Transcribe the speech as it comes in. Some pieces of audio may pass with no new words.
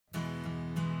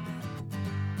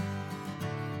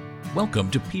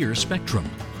Welcome to Peer Spectrum,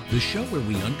 the show where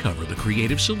we uncover the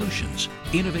creative solutions,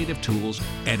 innovative tools,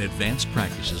 and advanced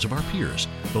practices of our peers,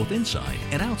 both inside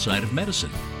and outside of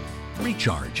medicine.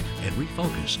 Recharge and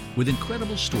refocus with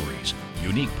incredible stories,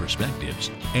 unique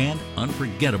perspectives, and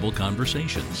unforgettable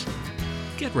conversations.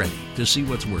 Get ready to see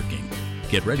what's working.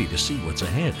 Get ready to see what's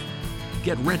ahead.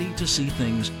 Get ready to see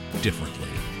things differently.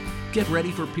 Get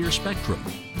ready for Peer Spectrum.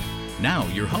 Now,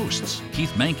 your hosts,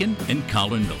 Keith Mankin and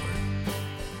Colin Miller.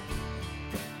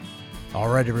 All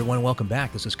right, everyone, welcome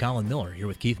back. This is Colin Miller here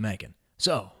with Keith Mankin.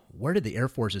 So, where did the Air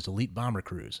Force's elite bomber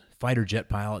crews, fighter jet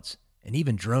pilots, and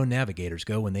even drone navigators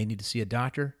go when they need to see a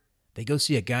doctor? They go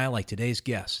see a guy like today's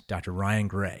guest, Dr. Ryan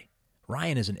Gray.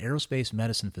 Ryan is an aerospace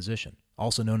medicine physician,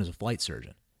 also known as a flight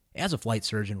surgeon. As a flight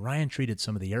surgeon, Ryan treated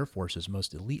some of the Air Force's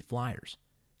most elite flyers.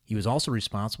 He was also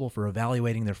responsible for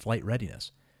evaluating their flight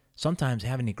readiness, sometimes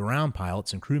having to ground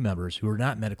pilots and crew members who were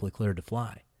not medically cleared to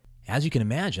fly. As you can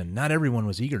imagine, not everyone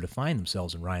was eager to find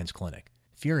themselves in Ryan's clinic,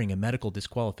 fearing a medical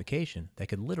disqualification that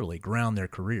could literally ground their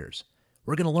careers.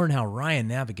 We're going to learn how Ryan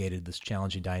navigated this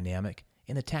challenging dynamic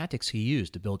and the tactics he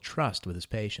used to build trust with his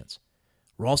patients.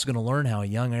 We're also going to learn how a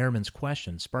young airman's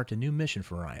question sparked a new mission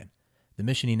for Ryan, the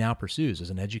mission he now pursues as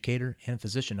an educator and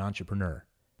physician entrepreneur.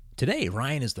 Today,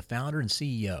 Ryan is the founder and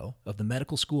CEO of the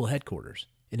Medical School Headquarters,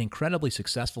 an incredibly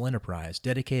successful enterprise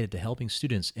dedicated to helping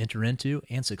students enter into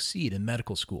and succeed in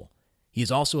medical school. He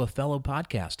is also a fellow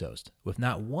podcast host with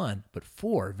not one, but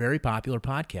 4 very popular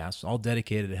podcasts, all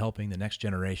dedicated to helping the next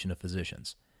generation of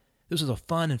physicians. This is a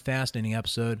fun and fascinating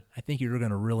episode. I think you're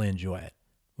going to really enjoy it.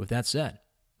 With that said,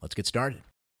 let's get started.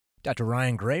 Dr.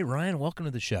 Ryan Gray. Ryan, welcome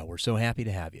to the show. We're so happy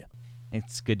to have you.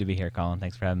 It's good to be here, Colin.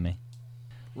 Thanks for having me.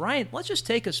 Ryan, let's just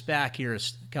take us back here a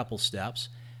couple steps.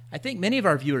 I think many of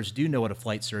our viewers do know what a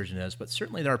flight surgeon is, but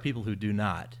certainly there are people who do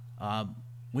not.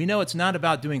 We know it's not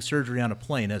about doing surgery on a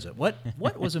plane, is it? What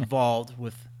was involved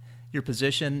with your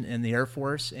position in the Air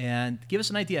Force? And give us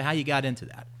an idea how you got into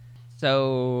that.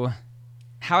 So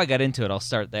how I got into it, I'll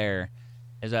start there,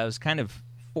 as I was kind of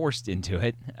forced into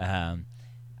it.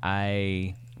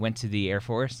 I went to the Air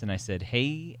Force and I said,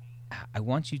 hey, I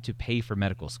want you to pay for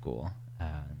medical school.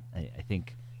 I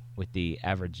think with the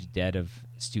average debt of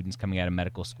students coming out of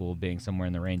medical school being somewhere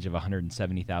in the range of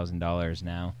 $170,000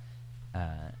 now,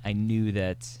 I knew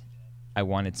that I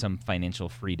wanted some financial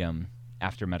freedom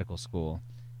after medical school.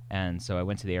 And so I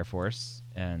went to the Air Force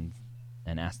and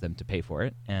asked them to pay for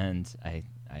it. And I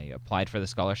applied for the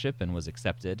scholarship and was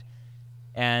accepted.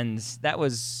 And that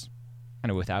was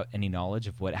kind of without any knowledge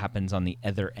of what happens on the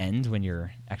other end when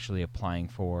you're actually applying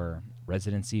for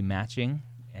residency matching.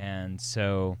 And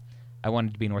so I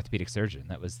wanted to be an orthopedic surgeon.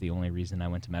 That was the only reason I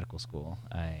went to medical school.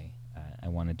 I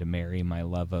wanted to marry my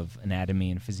love of anatomy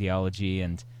and physiology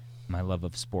and my love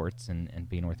of sports and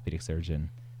be an orthopedic surgeon.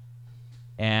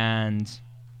 And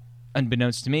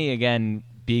unbeknownst to me, again,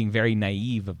 being very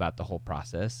naive about the whole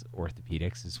process,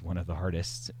 orthopedics is one of the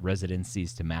hardest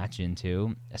residencies to match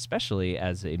into, especially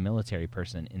as a military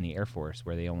person in the Air Force,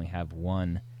 where they only have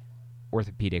one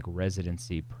orthopedic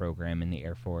residency program in the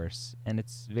Air Force. And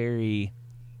it's very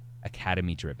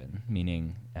academy-driven,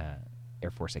 meaning Air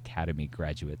Force Academy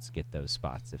graduates get those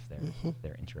spots if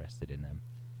they're interested in them.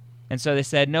 And so they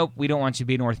said, nope, we don't want you to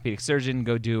be an orthopedic surgeon.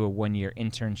 Go do a 1-year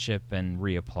internship and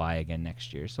reapply again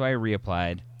next year. So I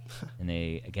reapplied, and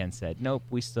they again said, nope,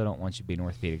 we still don't want you to be an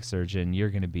orthopedic surgeon.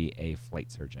 You're going to be a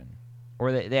flight surgeon.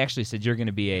 Or they actually said you're going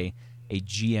to be a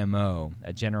GMO,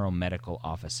 a general medical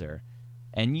officer.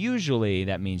 And usually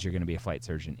that means you're going to be a flight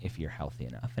surgeon if you're healthy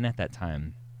enough. And at that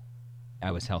time,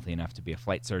 I was healthy enough to be a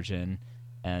flight surgeon.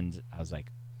 And I was like,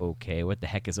 okay, what the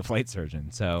heck is a flight surgeon?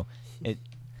 So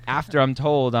after I'm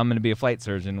told I'm going to be a flight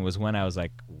surgeon was when I was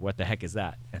like, what the heck is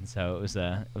that? And so it was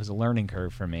a learning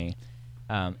curve for me.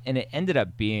 And it ended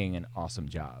up being an awesome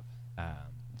job.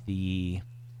 The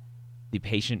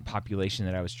patient population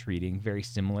that I was treating, very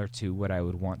similar to what I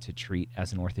would want to treat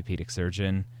as an orthopedic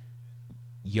surgeon.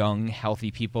 Young, healthy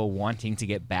people wanting to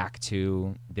get back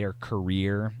to their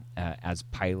career as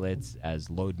pilots, as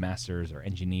load masters or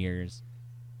engineers.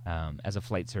 As a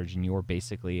flight surgeon, you're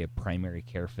basically a primary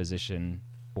care physician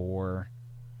for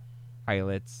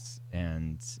pilots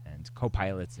and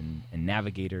co-pilots and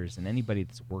navigators and anybody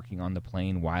that's working on the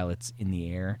plane while it's in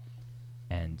the air,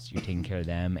 and you're taking care of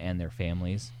them and their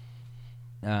families.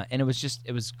 And it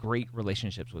was great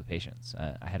relationships with patients.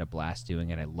 I had a blast doing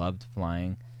it. I loved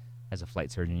flying. As a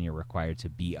flight surgeon, you're required to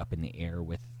be up in the air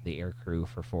with the air crew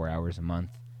for 4 hours a month.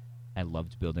 I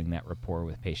loved building that rapport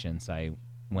with patients. I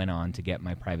went on to get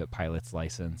my private pilot's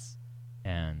license,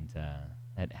 and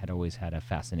had always had a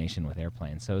fascination with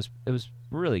airplanes. So it was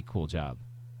a really cool job.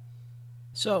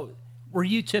 So Were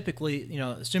you typically,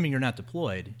 assuming you're not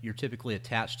deployed, you're typically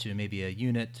attached to maybe a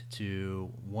unit,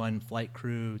 to one flight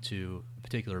crew, to a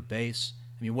particular base?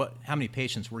 I mean, how many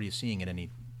patients were you seeing at any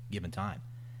given time?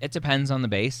 It depends on the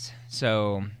base.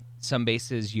 So some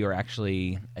bases you're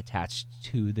actually attached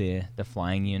to the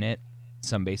flying unit.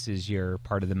 Some bases you're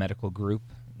part of the medical group,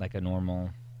 like a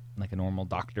normal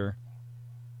doctor,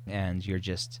 and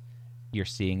you're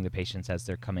seeing the patients as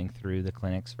they're coming through the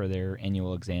clinics for their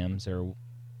annual exams or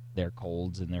their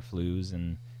colds and their flus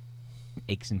and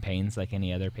aches and pains like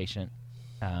any other patient.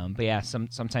 But yeah,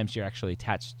 sometimes you're actually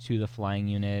attached to the flying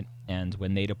unit, and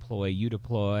when they deploy, you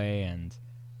deploy, and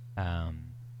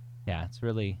yeah, it's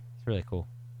really cool.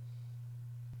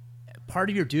 Part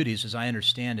of your duties, as I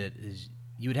understand it, is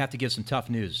you would have to give some tough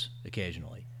news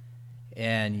occasionally.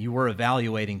 And you were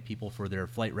evaluating people for their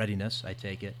flight readiness, I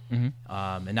take it. Mm-hmm.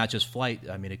 And not just flight.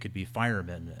 I mean, it could be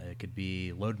firemen, it could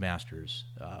be loadmasters,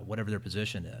 whatever their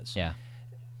position is. Yeah.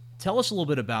 Tell us a little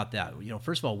bit about that.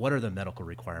 First of all, what are the medical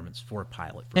requirements for a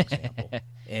pilot, for example?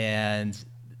 And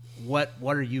what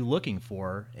are you looking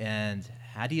for, and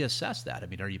how do you assess that? I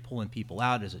mean, are you pulling people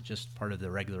out? Is it just part of the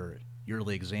regular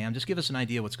yearly exam? Just give us an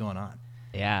idea what's going on.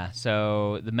 Yeah,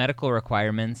 so the medical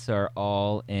requirements are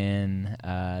all in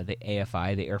the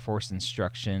AFI, the Air Force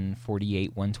Instruction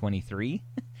 48123.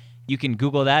 You can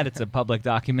Google that. It's a public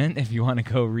document if you want to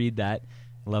go read that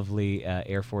lovely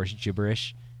Air Force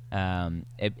gibberish.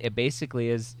 It basically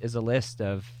is a list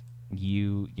of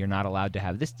you're not allowed to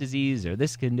have this disease or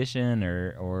this condition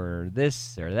or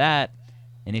this or that.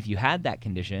 And if you had that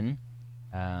condition,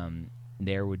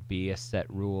 there would be a set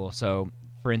rule. So,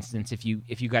 for instance, if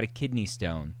you got a kidney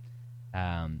stone,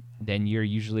 then you're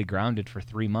usually grounded for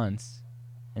 3 months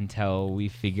until we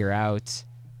figure out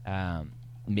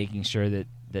making sure that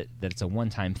it's a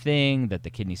one-time thing, that the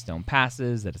kidney stone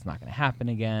passes, that it's not going to happen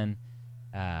again.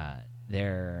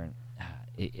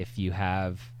 If you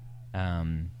have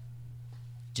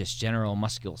just general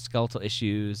musculoskeletal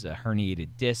issues, a herniated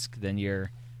disc, then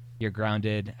you're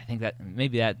grounded. I think that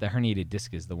the herniated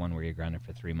disc is the one where you're grounded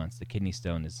for 3 months. The kidney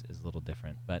stone is a little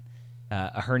different, but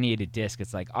a herniated disc,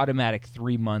 it's like automatic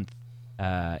 3 month.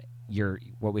 Your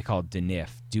what we call DNIF,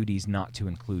 duties not to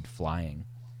include flying,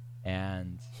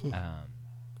 and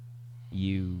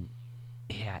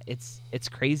it's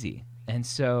crazy, and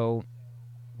so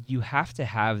you have to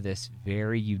have this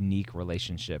very unique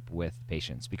relationship with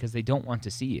patients because they don't want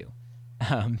to see you.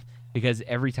 Because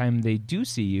every time they do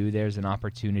see you, there's an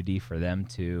opportunity for them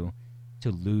to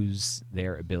lose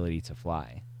their ability to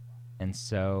fly. And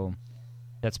so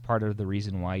that's part of the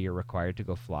reason why you're required to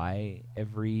go fly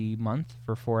every month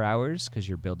for 4 hours, because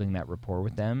you're building that rapport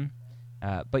with them.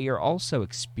 But you're also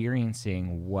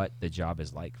experiencing what the job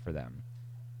is like for them.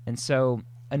 And so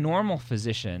a normal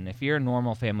physician, if you're a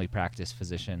normal family practice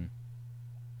physician,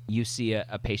 you see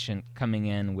a patient coming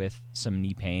in with some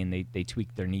knee pain. They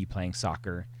tweak their knee playing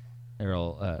soccer. They're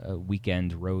a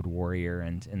weekend road warrior,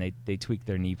 and they tweak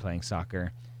their knee playing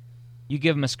soccer. You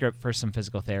give them a script for some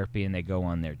physical therapy, and they go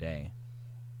on their day.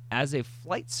 As a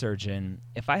flight surgeon,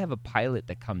 if I have a pilot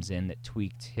that comes in that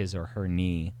tweaked his or her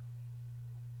knee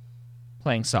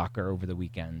playing soccer over the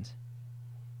weekend,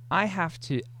 I have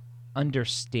to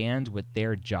understand what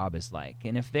their job is like.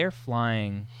 And if they're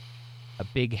flying a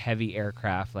big, heavy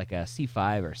aircraft like a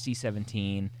C-5 or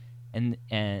C-17, and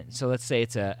so let's say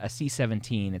it's a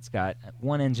C-17, it's got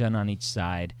one engine on each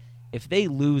side. If they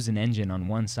lose an engine on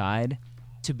one side,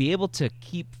 to be able to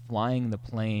keep flying the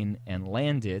plane and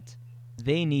land it,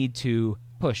 they need to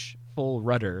push full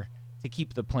rudder to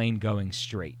keep the plane going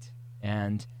straight.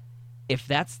 And if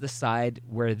that's the side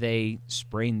where they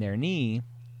sprain their knee,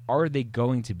 are they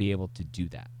going to be able to do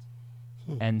that?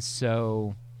 And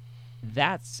so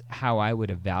that's how I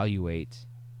would evaluate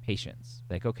patients.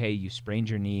 Like, okay, you sprained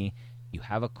your knee, you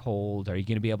have a cold, are you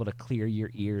going to be able to clear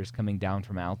your ears coming down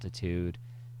from altitude?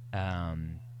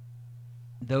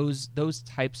 Those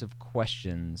types of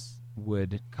questions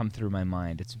would come through my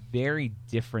mind. It's very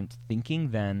different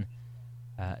thinking than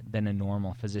a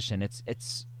normal physician.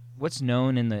 It's what's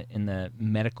known in the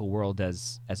medical world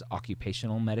as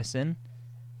occupational medicine.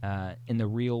 In the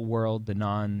real world, the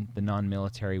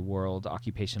non-military world,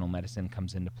 occupational medicine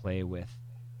comes into play with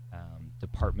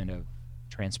Department of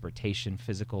Transportation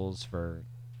physicals for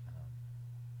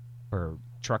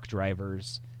truck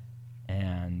drivers,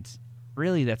 and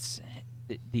really that's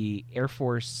the Air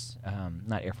Force,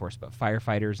 not Air Force, but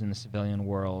firefighters in the civilian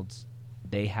world.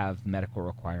 They have medical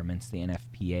requirements. The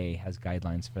NFPA has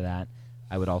guidelines for that.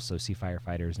 I would also see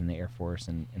firefighters in the Air Force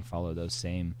and follow those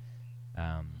same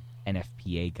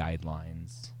NFPA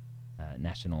guidelines.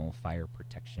 National Fire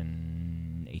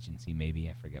Protection Agency, maybe.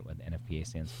 I forget what the NFPA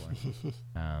stands for.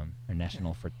 Or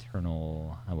National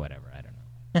Fraternal, whatever, I don't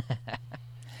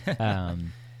know.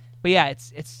 But yeah,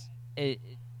 the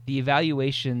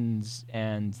evaluations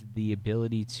and the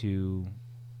ability to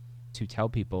tell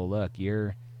people, look,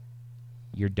 you're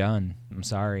done. I'm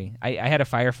sorry. I had a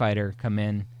firefighter come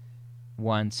in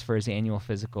once for his annual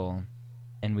physical,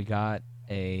 and we got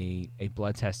a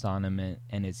blood test on him,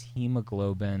 and his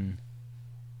hemoglobin,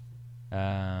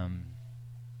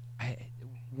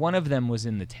 one of them was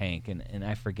in the tank, and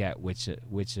I forget which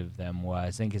of them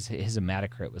was. I think his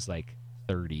hematocrit was like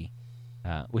 30,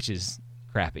 which is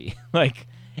crappy. Like,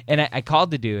 and I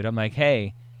called the dude. I'm like,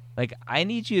 hey, like, I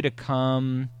need you to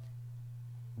come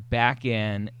back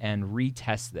in and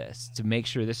retest this to make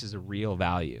sure this is a real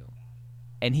value.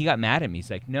 And he got mad at me. He's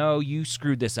like, no, you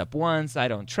screwed this up once. I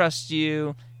don't trust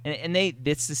you. And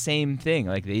it's the same thing.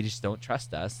 Like, they just don't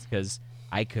trust us because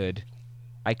I could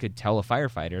tell a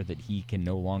firefighter that he can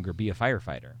no longer be a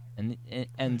firefighter.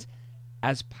 And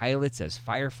as pilots, as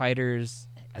firefighters,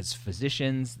 as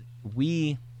physicians,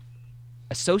 we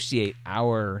associate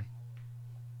our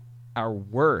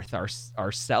worth,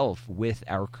 our self with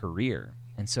our career.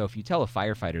 And so if you tell a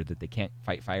firefighter that they can't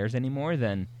fight fires anymore,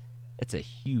 then it's a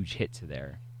huge hit to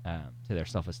their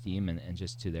self-esteem and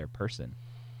just to their person.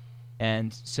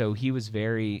 And so he was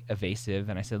very evasive,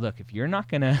 and I said, look, if you're not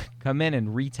going to come in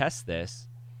and retest this,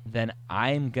 then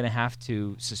I'm going to have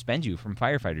to suspend you from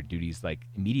firefighter duties, like,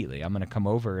 immediately. I'm going to come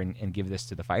over and give this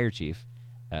to the fire chief,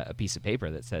 a piece of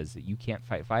paper that says that you can't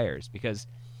fight fires. Because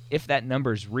if that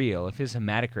number's real, if his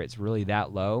hematocrit's really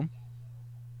that low,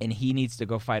 and he needs to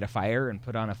go fight a fire and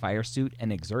put on a fire suit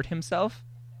and exert himself,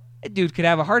 that dude could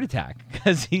have a heart attack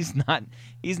because he's not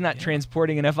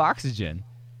transporting enough oxygen.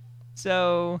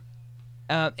 So,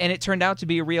 and it turned out to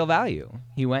be a real value.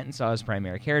 He went and saw his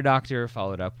primary care doctor,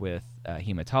 followed up with a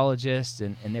hematologist,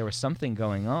 and there was something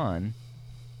going on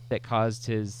that caused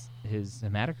his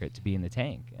hematocrit to be in the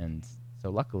tank. And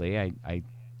so luckily I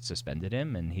suspended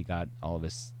him, and he got all of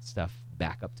his stuff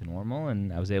back up to normal,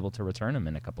 and I was able to return him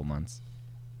in a couple months.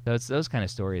 So it's those kind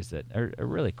of stories that are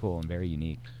really cool and very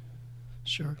unique.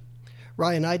 Sure.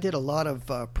 Ryan, I did a lot of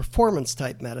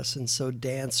performance-type medicine, so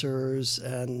dancers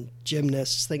and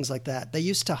gymnasts, things like that. They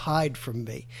used to hide from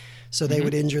me. So they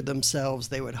would injure themselves,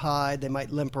 they would hide, they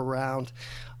might limp around.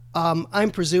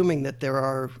 I'm presuming that there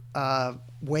are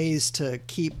ways to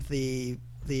keep the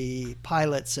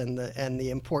pilots and the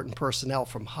important personnel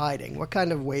from hiding. What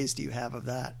kind of ways do you have of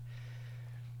that?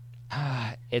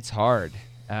 It's hard.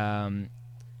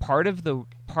 Part of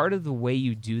the way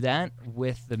you do that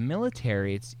with the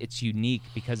military, it's unique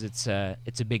because it's a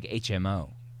big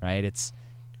HMO, right? It's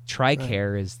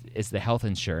TRICARE is the health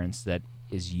insurance that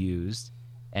is used,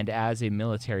 and as a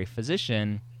military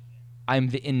physician, I'm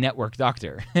the in-network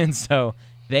doctor, and so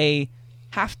they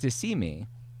have to see me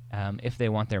if they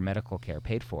want their medical care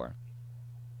paid for.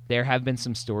 There have been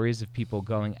some stories of people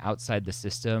going outside the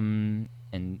system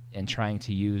and trying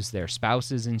to use their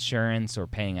spouse's insurance or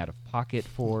paying out of pocket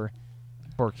for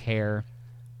care.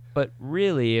 But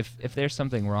really, if there's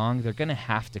something wrong, they're going to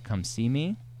have to come see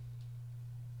me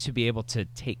to be able to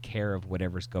take care of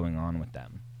whatever's going on with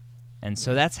them. And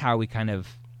so that's how we kind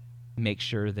of make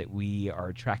sure that we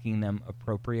are tracking them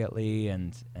appropriately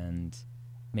and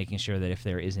making sure that if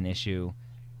there is an issue,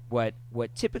 what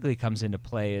typically comes into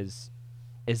play is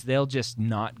they'll just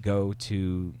not go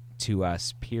to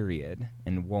us, period,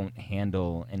 and won't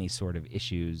handle any sort of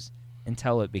issues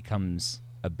until it becomes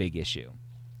a big issue.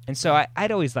 And so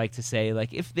I'd always like to say,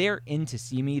 like, if they're in to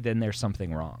see me, then there's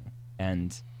something wrong,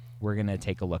 and we're gonna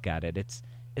take a look at it.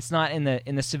 It's not in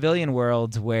the civilian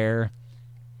world where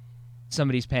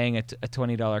somebody's paying a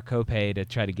 $20 copay to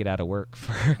try to get out of work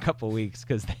for a couple weeks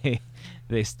because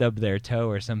they stubbed their toe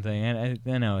or something. And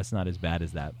I know it's not as bad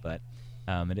as that, but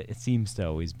it seems to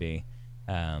always be.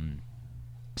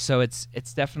 So it's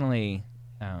definitely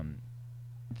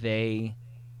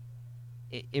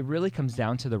it really comes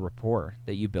down to the rapport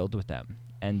that you build with them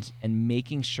and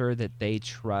making sure that they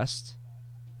trust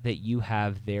that you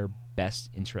have their best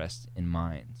interest in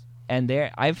mind. And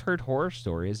I've heard horror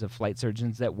stories of flight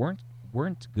surgeons that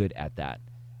weren't good at that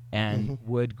and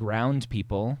would ground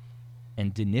people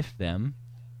and deniff them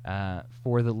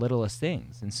for the littlest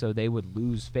things. And so they would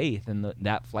lose faith in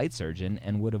that flight surgeon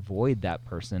and would avoid that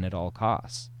person at all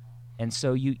costs. And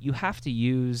so you have to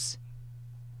use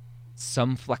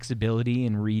some flexibility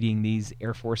in reading these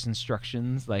Air Force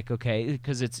instructions, like, okay,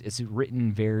 because it's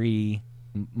written very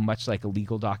much like a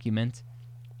legal document.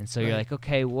 And so you're like,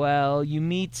 okay, well, you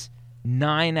meet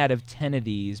 9 out of 10 of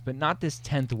these, but not this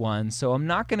 10th one, so I'm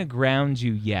not going to ground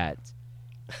you yet.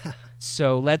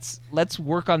 So let's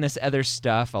work on this other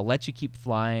stuff. I'll let you keep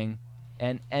flying,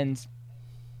 and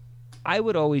I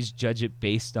would always judge it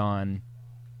based on,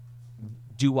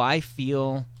 do I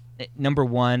feel, number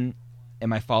one,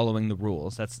 am I following the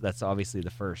rules? That's obviously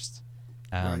the first.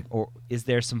 Right. Or is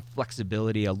there some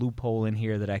flexibility, a loophole in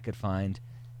here that I could find?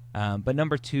 But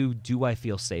number two, do I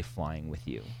feel safe flying with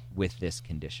you with this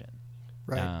condition?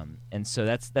 Right. And so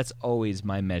that's always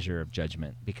my measure of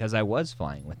judgment, because I was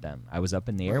flying with them. I was up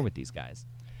in the air with these guys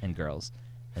and girls.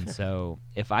 And so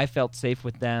if I felt safe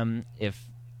with them, if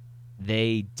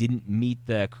they didn't meet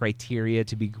the criteria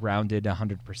to be grounded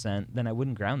 100%, then I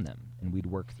wouldn't ground them, and we'd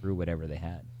work through whatever they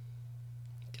had.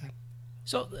 Okay.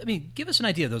 So, I mean, give us an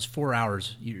idea of those 4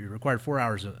 hours. You're required 4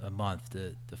 hours a month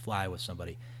to fly with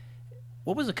somebody.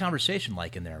 What was the conversation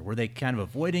like in there? Were they kind of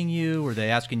avoiding you? Were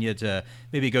they asking you to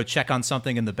maybe go check on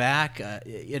something in the back?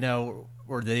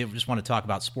 Or did they just want to talk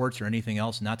about sports or anything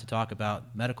else, not to talk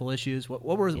about medical issues? What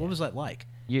was that like?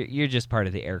 You're just part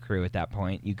of the air crew at that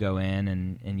point. You go in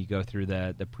and you go through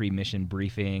the pre-mission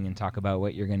briefing and talk about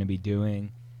what you're going to be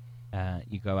doing.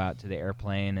 You go out to the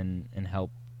airplane and help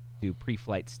do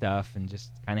pre-flight stuff and just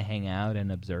kind of hang out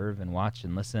and observe and watch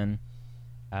and listen.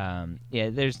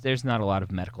 There's not a lot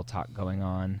of medical talk going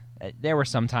on. There were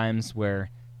some times where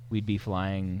we'd be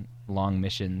flying long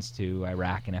missions to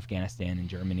Iraq and Afghanistan and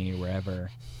Germany or wherever,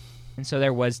 and so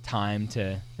there was time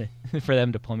for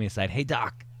them to pull me aside. Hey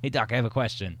doc, I have a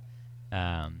question.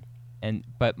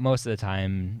 But most of the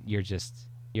time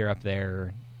you're up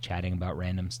there chatting about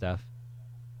random stuff.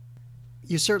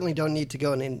 You certainly don't need to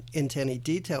go into any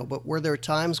detail, but were there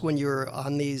times when you were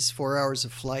on these 4 hours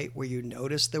of flight where you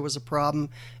noticed there was a problem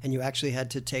and you actually had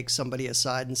to take somebody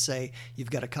aside and say, you've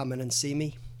got to come in and see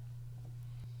me?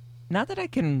 Not that I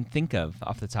can think of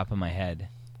off the top of my head.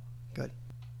 Good.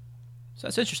 So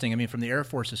that's interesting. I mean, from the Air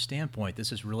Force's standpoint,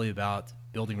 this is really about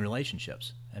building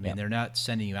relationships. I mean, They're not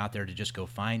sending you out there to just go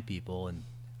find people and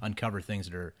uncover things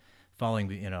that are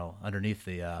falling, underneath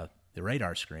the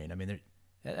radar screen. I mean,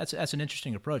 that's an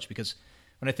interesting approach, because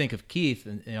when I think of Keith,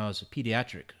 and as a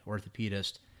pediatric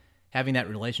orthopedist, having that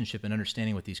relationship and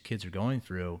understanding what these kids are going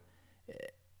through,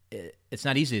 it's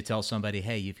not easy to tell somebody,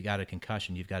 hey, you've got a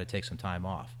concussion, you've got to take some time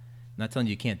off. I'm not telling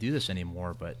you can't do this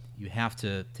anymore, but you have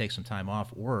to take some time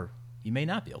off, or you may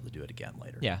not be able to do it again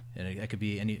later. Yeah, and it could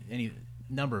be any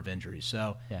number of injuries.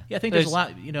 So I think there's a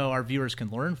lot our viewers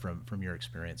can learn from your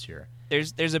experience here.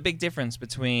 There's a big difference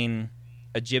between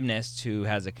a gymnast who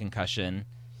has a concussion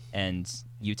and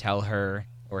you tell her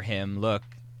or him, look,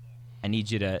 I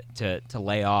need you to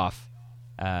lay off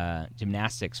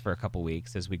gymnastics for a couple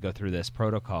weeks as we go through this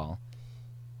protocol.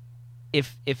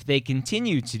 If they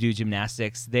continue to do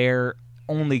gymnastics, they're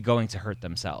only going to hurt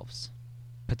themselves,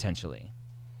 potentially.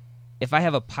 If I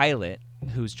have a pilot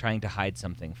who's trying to hide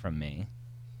something from me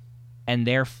and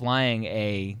they're flying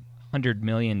a $100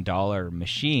 million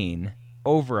machine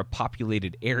over a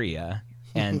populated area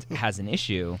and has an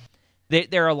issue,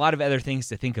 there are a lot of other things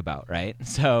to think about, right?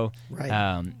 So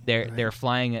they're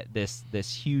flying at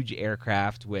this huge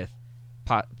aircraft with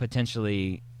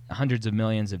potentially hundreds of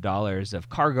millions of dollars of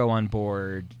cargo on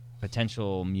board,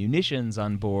 potential munitions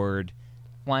on board,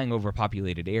 flying over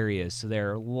populated areas. So there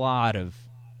are a lot of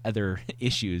other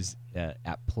issues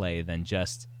at play than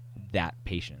just that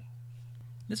patient.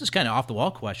 This is kind of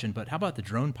off-the-wall question, but how about the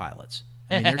drone pilots?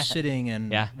 I mean, they're sitting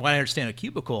in, what I understand, a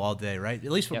cubicle all day, right?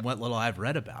 At least from what little I've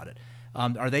read about it.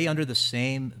 Are they under the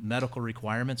same medical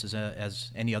requirements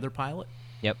as any other pilot?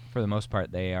 Yep, for the most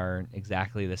part, they are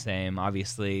exactly the same.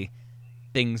 Obviously,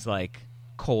 things like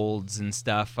colds and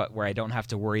stuff where I don't have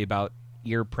to worry about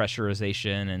ear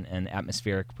pressurization and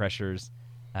atmospheric pressures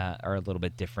are a little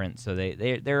bit different. So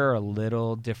there are a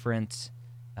little different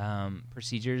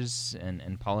procedures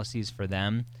and policies for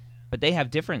them, but they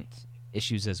have different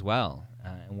issues as well.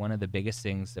 And one of the biggest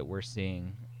things that we're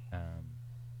seeing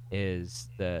is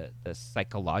the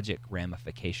psychologic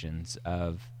ramifications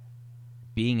of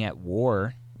being at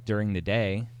war during the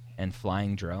day and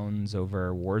flying drones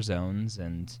over war zones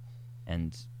and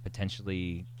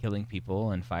potentially killing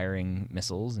people and firing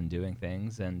missiles and doing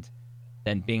things, and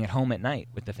then being at home at night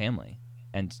with the family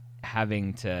and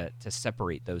having to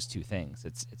separate those two things.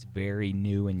 It's very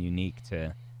new and unique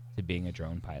to being a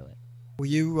drone pilot. Were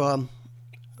you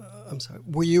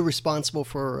were you responsible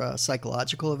for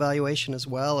psychological evaluation as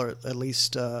well, or at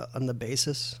least on the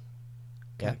basis?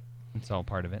 Okay. Yeah, it's all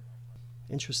part of it.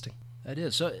 Interesting. That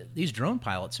is. So these drone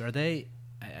pilots, are they,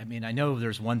 I mean, I know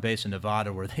there's one base in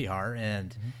Nevada where they are,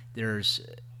 and there's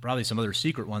probably some other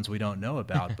secret ones we don't know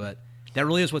about, but that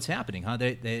really is what's happening, huh?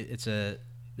 They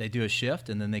do a shift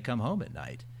and then they come home at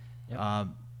night. Yep.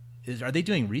 Are they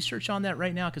doing research on that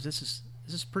right now? Because this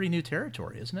this is pretty new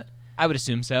territory, isn't it? I would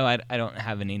assume so. I don't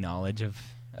have any knowledge of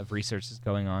research that's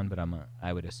going on, but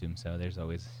I would assume so. There's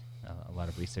always a lot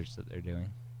of research that they're doing.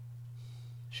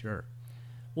 Sure.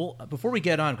 Well, before we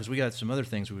get on, because we got some other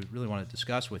things we really want to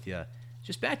discuss with you,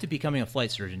 just back to becoming a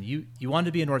flight surgeon, you wanted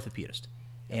to be an orthopedist,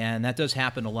 and that does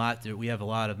happen a lot. We have a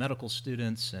lot of medical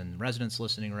students and residents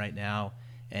listening right now,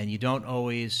 and you don't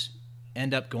always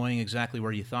end up going exactly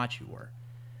where you thought you were.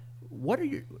 What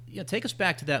are take us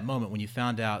back to that moment when you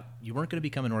found out you weren't going to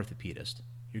become an orthopedist.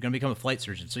 You're going to become a flight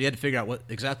surgeon. So you had to figure out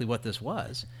exactly what this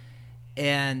was.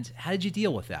 And how did you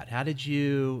deal with that? How did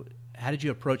you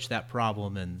approach that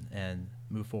problem and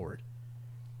move forward?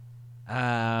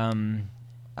 A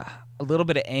little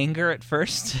bit of anger at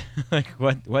first, like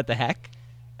what the heck?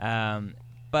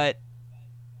 But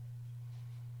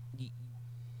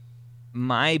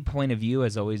my point of view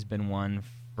has always been one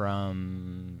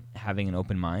from having an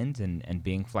open mind and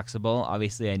being flexible.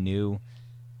 Obviously, I knew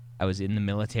I was in the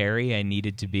military. I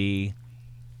needed to be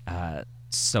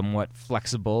somewhat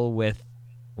flexible with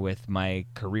my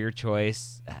career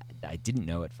choice. I didn't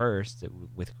know at first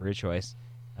with career choice,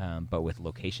 but with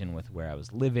location, with where I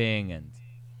was living and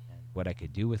what I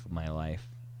could do with my life.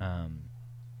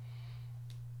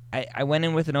 I went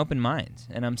in with an open mind,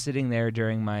 and I'm sitting there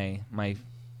during my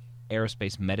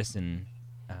aerospace medicine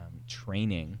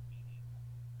training.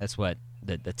 That's what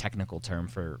the technical term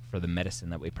for the medicine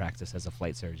that we practice as a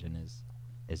flight surgeon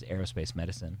is aerospace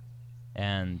medicine.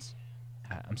 And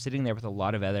I'm sitting there with a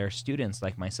lot of other students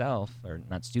like myself, or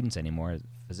not students anymore,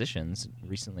 physicians,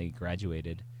 recently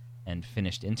graduated and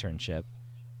finished internship,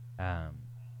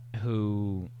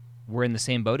 who were in the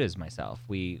same boat as myself.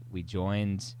 We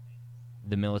joined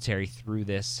the military through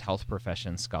this health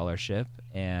profession scholarship,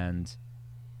 and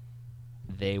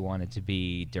they wanted to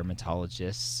be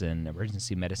dermatologists and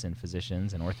emergency medicine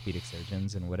physicians and orthopedic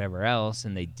surgeons and whatever else,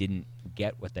 and they didn't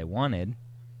get what they wanted.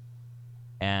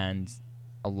 And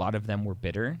a lot of them were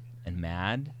bitter and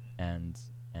mad, and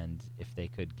if they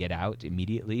could get out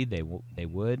immediately, they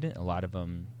would. A lot of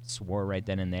them swore right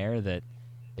then and there that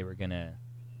they were going to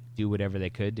do whatever they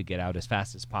could to get out as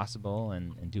fast as possible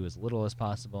and do as little as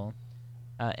possible.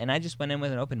 And I just went in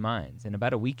with an open mind. And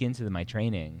about a week into my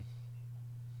training,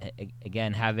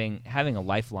 again, having a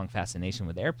lifelong fascination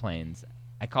with airplanes,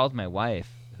 I called my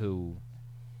wife, who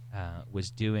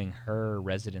was doing her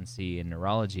residency in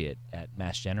neurology at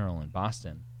Mass General in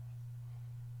Boston.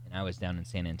 And I was down in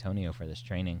San Antonio for this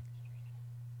training.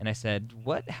 And I said,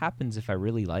 what happens if I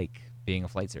really like being a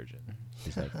flight surgeon?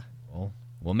 She's like, well,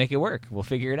 we'll make it work. We'll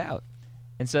figure it out.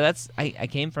 And so I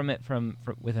came from it from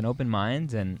with an open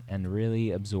mind and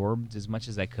really absorbed as much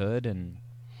as I could and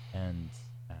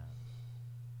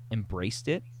embraced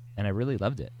it, and I really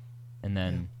loved it. And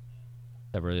then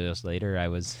several years later, I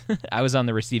was I was on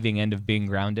the receiving end of being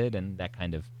grounded, and that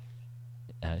kind of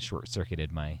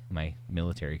short-circuited my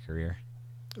military career.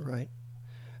 Right.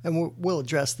 And we'll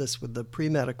address this with the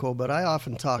pre-medical, but I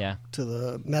often talk to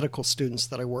the medical students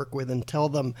that I work with and tell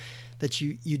them that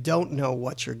you don't know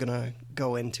what you're going to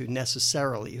go into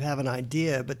necessarily. You have an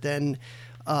idea, but then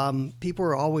people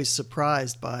are always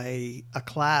surprised by a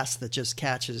class that just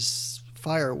catches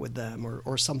fire with them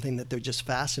or something that they're just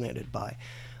fascinated by.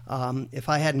 If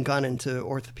I hadn't gone into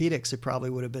orthopedics, it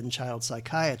probably would have been child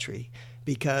psychiatry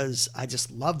because I just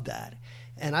loved that.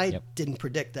 And I didn't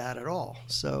predict that at all.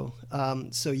 So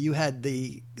you had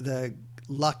the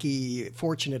lucky,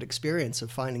 fortunate experience of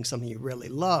finding something you really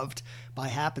loved by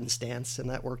happenstance, and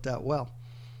that worked out well.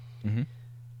 Mm-hmm.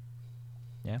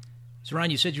 Yeah. So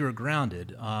Ryan, you said you were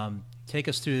grounded. Take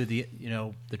us through the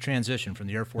transition from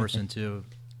the Air Force into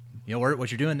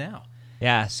what you're doing now.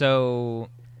 Yeah. So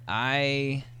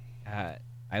I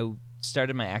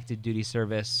started my active duty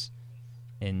service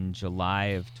in July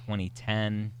of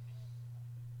 2010.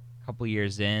 Couple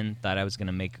years in, thought I was going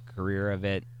to make a career of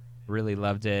it, really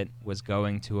loved it, was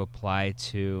going to apply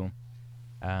to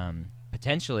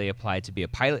potentially apply to be a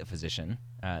pilot physician.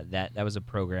 That was a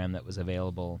program that was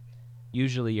available.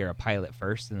 Usually you're a pilot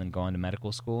first and then go on to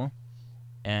medical school,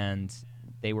 and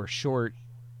they were short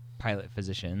pilot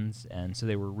physicians, and so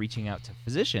they were reaching out to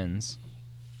physicians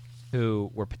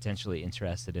who were potentially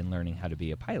interested in learning how to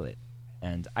be a pilot.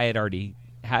 And I had already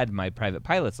had my private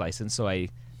pilot's license, so I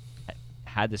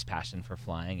had this passion for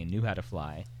flying and knew how to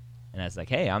fly, and I was like,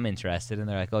 hey, I'm interested. And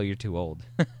they're like, oh, you're too old.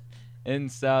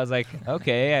 And so I was like,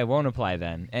 okay, I won't apply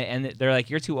then. And they're like,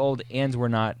 you're too old, and we're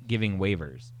not giving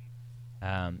waivers.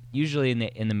 Usually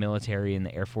in the military, in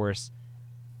the Air Force,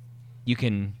 you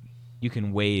can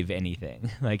waive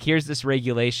anything. Like, here's this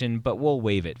regulation, but we'll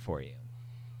waive it for you.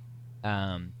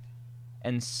 And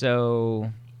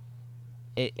so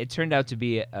it turned out to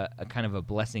be a kind of a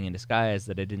blessing in disguise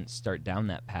that I didn't start down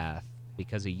that path,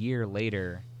 because a year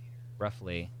later,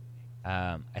 roughly,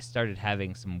 I started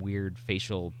having some weird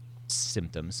facial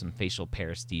symptoms, some facial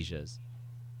paresthesias.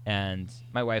 And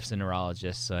my wife's a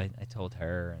neurologist, so I told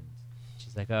her, and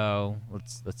she's like, "Oh,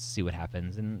 let's see what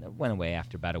happens." And it went away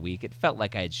after about a week. It felt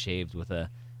like I had shaved with a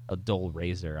dull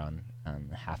razor on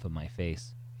half of my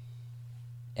face.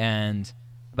 And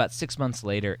about 6 months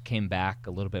later, it came back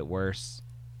a little bit worse.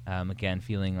 Again,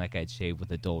 feeling like I'd shaved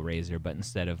with a dull razor, but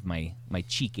instead of my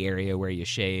cheek area where you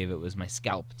shave, it was my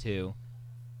scalp too.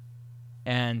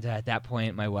 And at that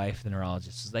point, my wife, the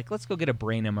neurologist, was like, "Let's go get a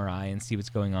brain MRI and see what's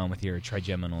going on with your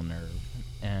trigeminal nerve."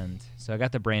 And so I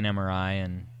got the brain MRI,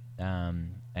 and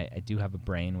I do have a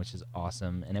brain, which is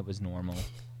awesome, and it was normal.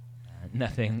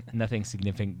 Nothing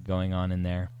significant going on in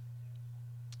there.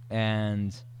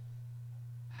 And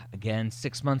again,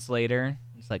 6 months later,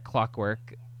 it's like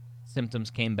clockwork. Symptoms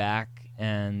came back,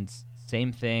 and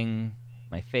same thing: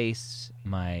 my face,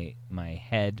 my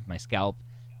head, my scalp,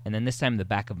 and then this time the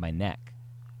back of my neck,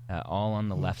 all on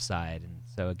the left side. And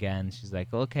so again, she's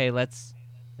like, "Okay, this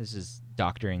is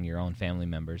doctoring your own family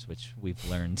members," which we've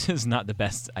learned is not the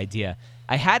best idea.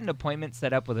 I had an appointment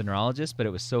set up with a neurologist, but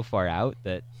it was so far out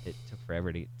that it took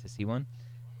forever to see one.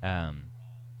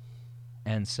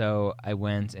 And so I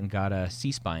went and got a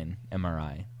C-spine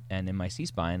MRI. And in my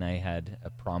C-spine, I had a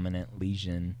prominent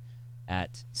lesion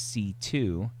at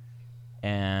C2,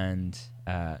 and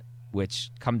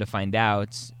which, come to find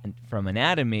out from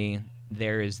anatomy,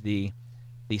 there is the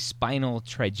spinal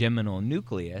trigeminal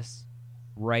nucleus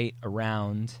right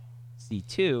around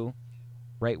C2,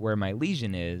 right where my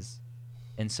lesion is.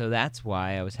 And so that's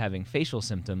why I was having facial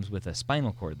symptoms with a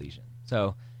spinal cord lesion.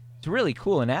 So it's really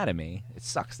cool anatomy. It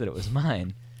sucks that it was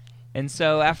mine. And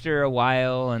so after a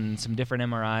while and some different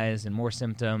MRIs and more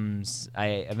symptoms, I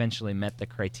eventually met the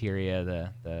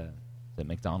criteria, the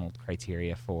McDonald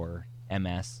criteria for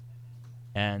MS.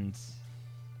 And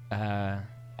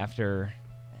after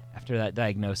that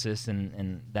diagnosis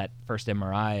and that first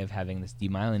MRI of having this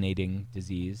demyelinating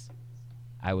disease,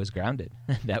 I was grounded.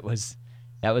 That was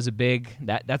a big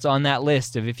that's on that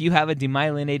list of, if you have a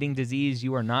demyelinating disease,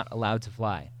 you are not allowed to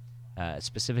fly,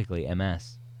 specifically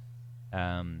MS.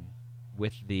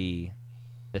 With the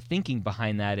thinking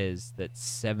behind that is that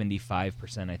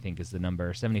 75%, I think, is the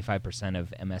number. 75%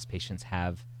 of MS patients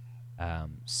have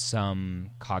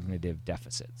some cognitive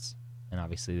deficits, and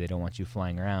obviously they don't want you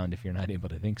flying around if you're not able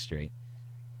to think straight.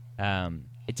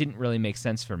 It didn't really make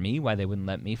sense for me why they wouldn't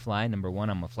let me fly. Number one,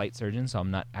 I'm a flight surgeon, so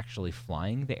I'm not actually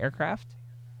flying the aircraft.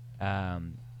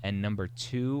 And number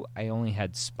two, I only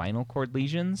had spinal cord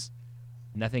lesions,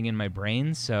 nothing in my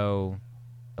brain, so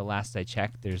the last I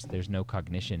checked, there's no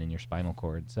cognition in your spinal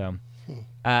cord. So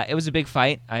it was a big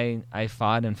fight. I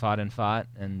fought and fought and fought,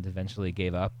 and eventually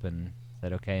gave up and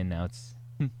said, okay, now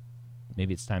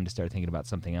maybe it's time to start thinking about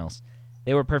something else.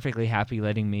 They were perfectly happy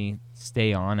letting me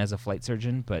stay on as a flight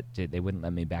surgeon, but they wouldn't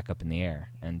let me back up in the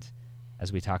air. And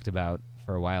as we talked about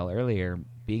for a while earlier,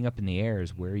 being up in the air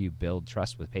is where you build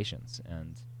trust with patients.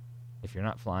 And if you're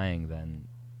not flying, then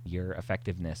your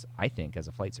effectiveness, I think, as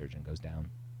a flight surgeon goes down.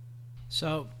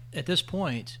 So at this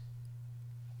point,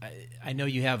 I know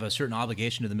you have a certain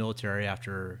obligation to the military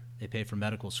after they pay for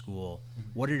medical school. Mm-hmm.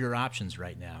 What are your options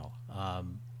right now?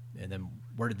 And then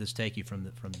where did this take you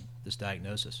from this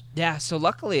diagnosis? Yeah, so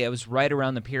luckily it was right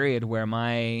around the period where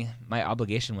my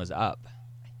obligation was up.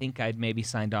 I think I'd maybe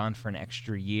signed on for an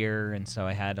extra year, and so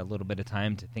I had a little bit of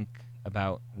time to think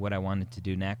about what I wanted to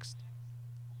do next.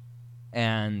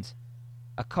 And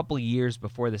a couple years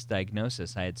before this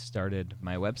diagnosis, I had started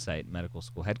my website, Medical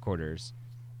School Headquarters,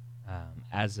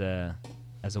 as a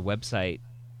website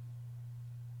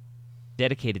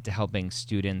dedicated to helping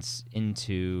students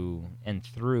into and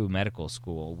through medical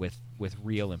school with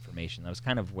real information. That was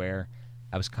kind of where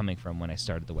I was coming from when I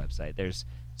started the website. There's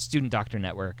Student Doctor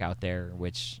Network out there,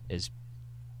 which is,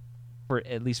 for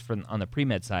at least on the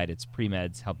pre-med side, it's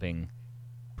pre-meds helping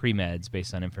pre-meds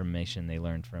based on information they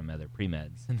learned from other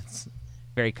pre-meds. And it's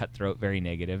very cutthroat, very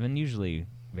negative, and usually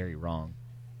very wrong.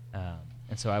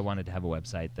 And so I wanted to have a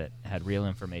website that had real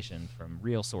information from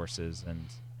real sources, and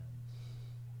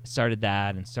started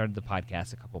that and started the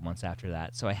podcast a couple months after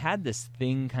that. So I had this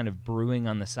thing kind of brewing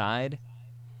on the side,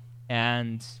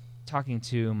 and talking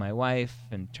to my wife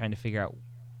and trying to figure out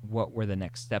what were the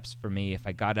next steps for me. If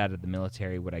I got out of the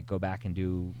military, would I go back and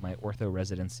do my ortho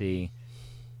residency?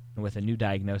 And with a new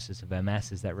diagnosis of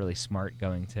MS, is that really smart,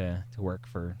 going to work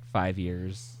for 5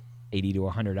 years, 80 to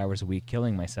 100 hours a week,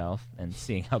 killing myself and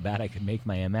seeing how bad I could make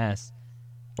my MS?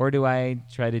 Or do I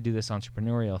try to do this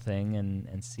entrepreneurial thing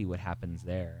and see what happens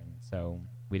there? And so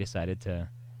we decided to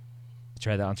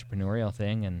try the entrepreneurial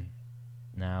thing, and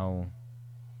now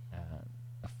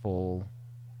a full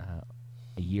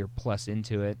a year plus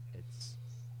into it, it's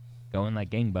going like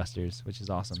gangbusters, which is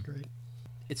awesome. That's great.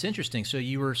 It's interesting. So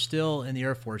you were still in the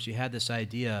Air Force. You had this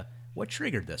idea. What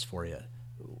triggered this for you?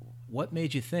 What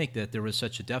made you think that there was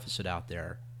such a deficit out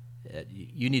there that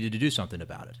you needed to do something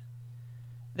about it?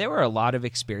 There were a lot of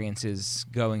experiences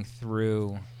going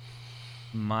through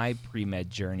my pre-med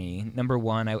journey. Number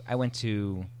one, I went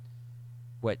to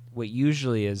what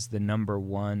usually is the number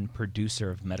one producer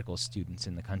of medical students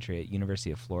in the country at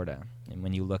University of Florida. And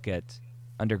when you look at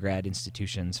undergrad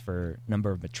institutions for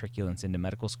number of matriculants into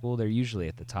medical school, they're usually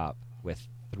at the top with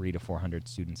 300 to 400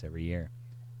 students every year.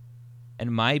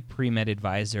 And my pre-med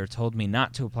advisor told me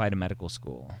not to apply to medical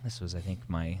school. This was, I think,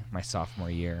 my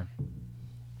sophomore year.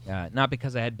 Not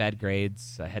because I had bad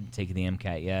grades, I hadn't taken the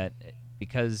MCAT yet,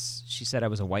 because she said I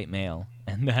was a white male,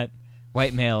 and that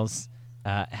white males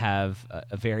have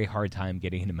a very hard time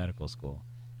getting into medical school.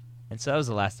 And so that was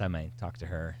the last time I talked to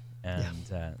her. And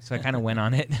so I kind of went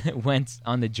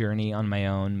on the journey on my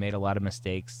own, made a lot of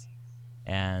mistakes.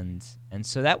 And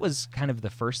so that was kind of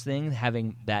the first thing,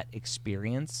 having that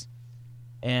experience.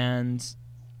 And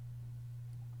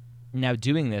now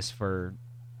doing this for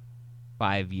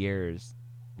 5 years,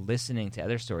 listening to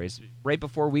other stories. Right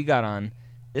before we got on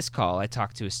this call, I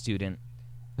talked to a student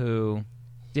who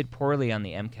did poorly on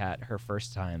the MCAT her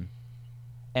first time,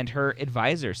 and her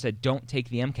advisor said, "Don't take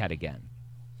the MCAT again.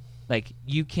 Like,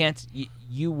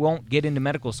 you won't get into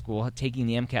medical school taking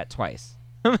the MCAT twice."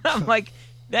 I'm like,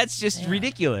 that's just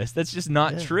ridiculous. That's just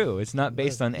not true. It's not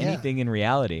based on anything in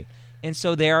reality. And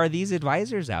so there are these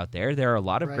advisors out there. There are a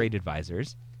lot of great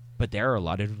advisors, but there are a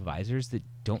lot of advisors that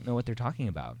don't know what they're talking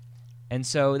about. And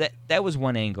so that was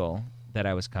one angle that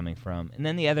I was coming from. And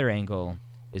then the other angle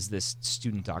is this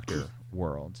student doctor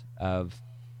world of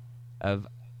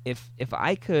if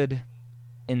I could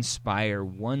inspire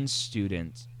one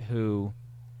student who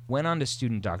went on to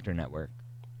Student Doctor Network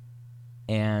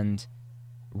and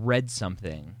read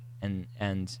something and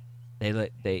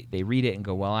they read it and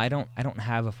go, well, I don't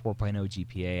have a 4.0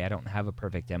 GPA, I don't have a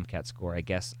perfect MCAT score, I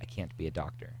guess I can't be a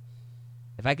doctor.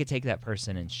 If I could take that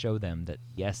person and show them that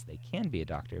yes, they can be a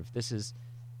doctor, if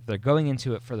they're going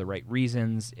into it for the right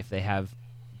reasons, if they have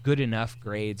good enough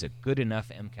grades, a good enough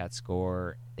MCAT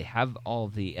score, they have all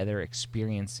the other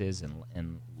experiences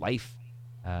and life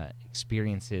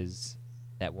experiences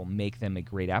that will make them a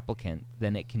great applicant,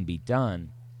 then it can be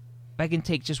done. If I can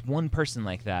take just one person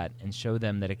like that and show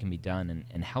them that it can be done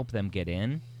and help them get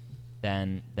in,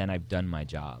 then I've done my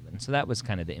job. And so that was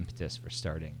kind of the impetus for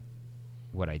starting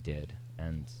what I did.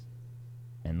 And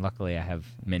luckily I have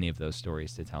many of those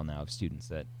stories to tell now of students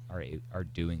that are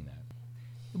doing that.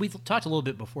 We talked a little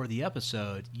bit before the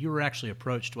episode. You were actually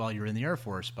approached while you were in the Air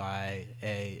Force by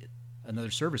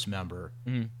another service member,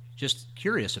 just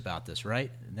curious about this,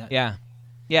 right? Yeah.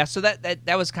 So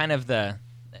that was kind of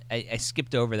I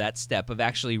skipped over that step of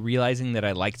actually realizing that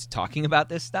I liked talking about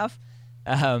this stuff.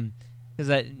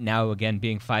 Because now, again,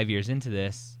 being 5 years into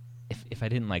this, if I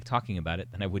didn't like talking about it,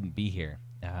 then I wouldn't be here.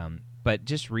 But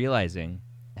just realizing,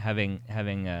 having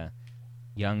a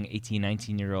young 18,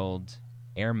 19-year-old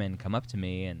airman come up to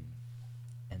me and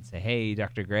say, "Hey,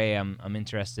 Dr. Gray, I'm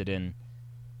interested in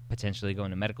potentially going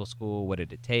to medical school. What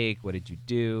did it take? What did you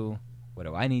do? What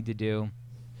do I need to do?"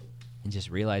 And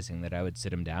just realizing that I would sit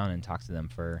them down and talk to them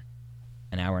for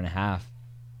an hour and a half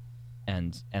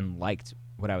and liked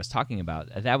what I was talking about.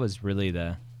 That was really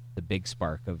the big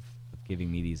spark of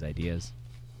giving me these ideas.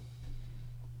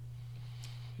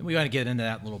 And we want to get into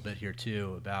that a little bit here,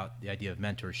 too, about the idea of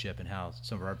mentorship and how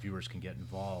some of our viewers can get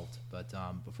involved. But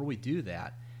before we do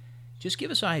that, just give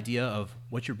us an idea of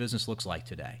what your business looks like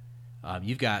today.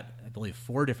 You've got, I believe,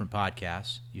 4 different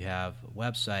podcasts. You have a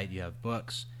website. You have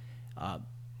books.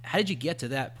 How did you get to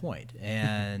that point?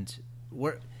 And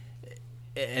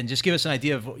just give us an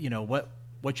idea of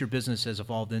what your business has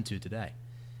evolved into today.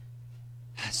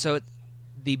 So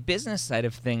the business side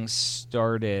of things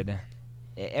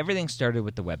everything started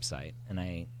with the website, and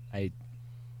I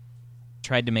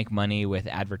tried to make money with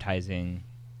advertising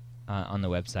on the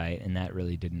website, and that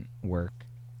really didn't work.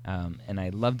 And I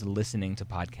loved listening to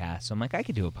podcasts, so I'm like, I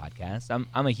could do a podcast.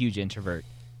 I'm a huge introvert,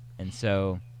 and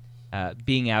so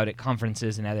being out at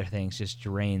conferences and other things just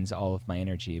drains all of my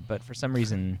energy. But for some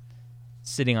reason,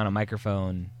 sitting on a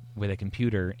microphone with a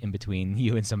computer in between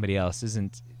you and somebody else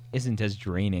isn't as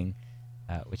draining,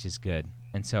 which is good.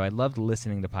 And so I loved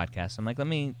listening to podcasts. I'm like, let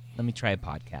me try a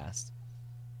podcast.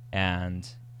 And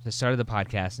so I started the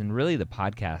podcast, and really the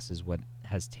podcast is what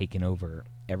has taken over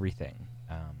everything.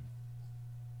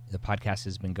 The podcast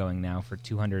has been going now for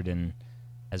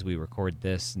as we record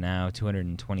this now,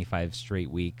 225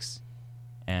 straight weeks.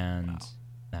 And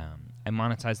I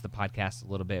monetized the podcast a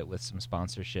little bit with some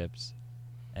sponsorships.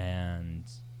 And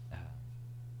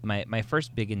my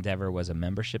first big endeavor was a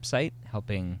membership site,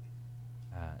 helping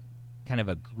kind of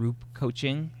a group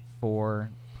coaching for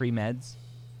pre-meds.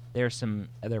 There are some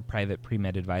other private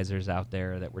pre-med advisors out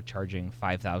there that were charging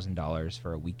 $5,000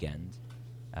 for a weekend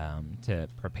to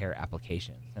prepare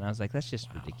applications. And I was like, that's just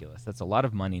ridiculous. That's a lot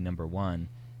of money, number one.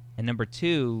 And number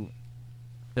two,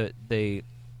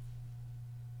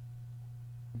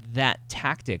 that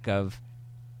tactic of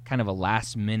kind of a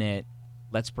last-minute,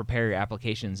 let's prepare your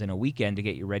applications in a weekend to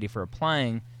get you ready for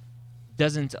applying,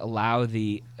 doesn't allow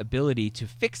the ability to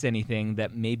fix anything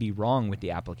that may be wrong with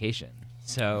the application.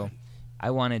 So I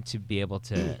wanted to be able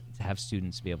to have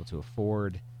students be able to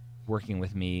afford working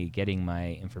with me, getting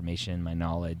my information, my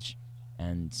knowledge,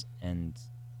 and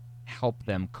help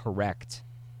them correct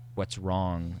what's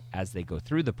wrong as they go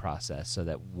through the process, so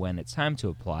that when it's time to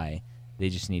apply, they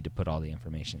just need to put all the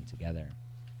information together.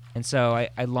 And so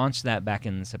I launched that back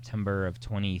in September of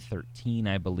 2013,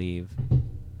 I believe,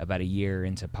 about a year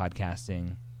into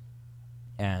podcasting,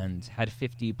 and had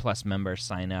 50-plus members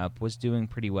sign up, was doing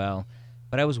pretty well.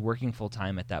 But I was working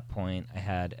full-time at that point. I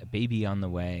had a baby on the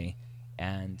way,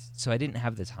 and so I didn't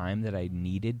have the time that I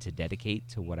needed to dedicate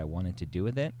to what I wanted to do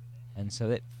with it. And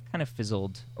so it kind of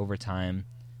fizzled over time,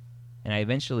 and I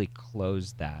eventually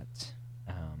closed that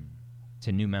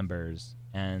to new members.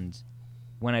 And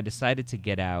when I decided to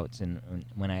get out, and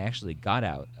when I actually got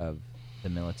out of the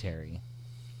military,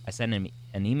 I sent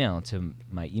an email to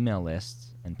my email list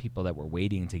and people that were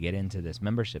waiting to get into this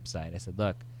membership site. I said,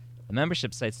 look, the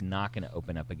membership site's not going to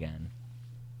open up again,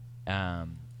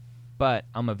 but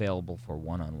I'm available for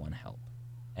one-on-one help.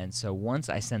 And so once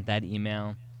I sent that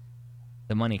email,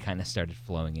 the money kind of started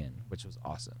flowing in, which was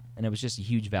awesome. And it was just a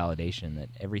huge validation that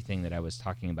everything that I was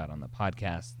talking about on the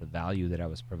podcast, the value that I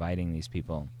was providing these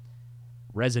people,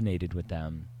 resonated with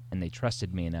them, and they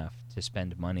trusted me enough to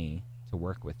spend money to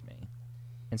work with me.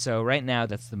 And so right now,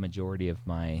 that's the majority of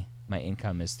my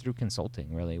income is through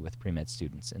consulting, really, with pre-med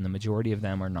students. And the majority of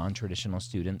them are non-traditional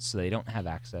students, so they don't have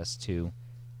access to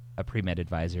a pre-med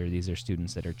advisor. These are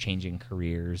students that are changing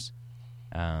careers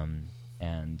and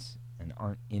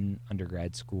aren't in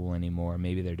undergrad school anymore.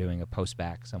 Maybe they're doing a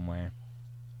post-bac somewhere.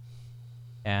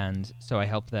 And so I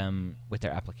help them with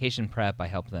their application prep. I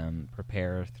help them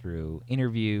prepare through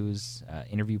interviews,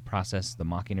 interview process, the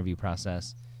mock interview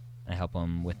process. And I help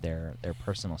them with their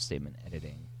personal statement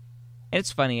editing. And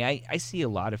it's funny, I see a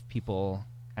lot of people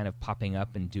kind of popping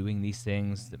up and doing these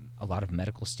things. A lot of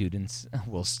medical students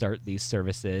will start these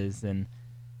services. And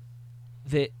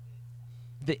the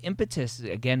impetus,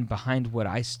 again, behind what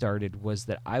I started was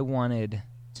that I wanted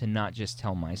to not just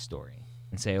tell my story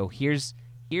and say, oh, here's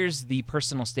the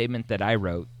personal statement that I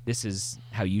wrote. This is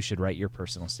how you should write your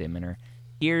personal statement. Or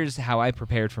here's how I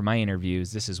prepared for my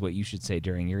interviews. This is what you should say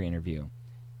during your interview.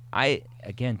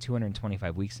 Again,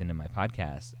 225 weeks into my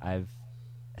podcast, I've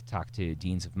talked to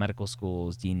deans of medical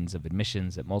schools, deans of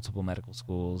admissions at multiple medical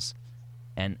schools,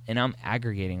 and I'm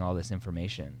aggregating all this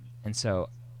information. And so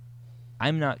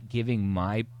I'm not giving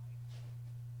my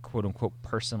quote-unquote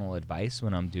personal advice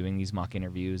when I'm doing these mock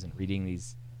interviews and reading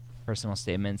these personal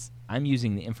statements. I'm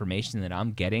using the information that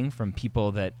I'm getting from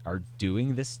people that are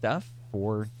doing this stuff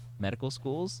for medical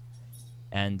schools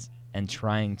and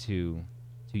trying to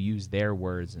use their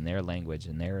words and their language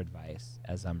and their advice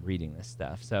as I'm reading this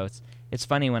stuff. So it's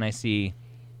funny when I see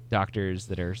doctors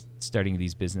that are starting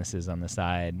these businesses on the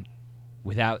side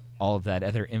without all of that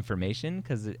other information,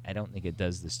 because I don't think it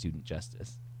does the student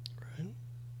justice. Right.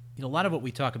 You know, a lot of what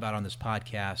we talk about on this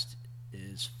podcast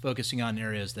is focusing on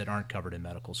areas that aren't covered in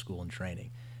medical school and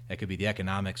training. That could be the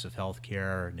economics of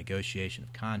healthcare, negotiation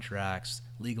of contracts,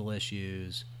 legal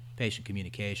issues, patient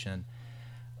communication.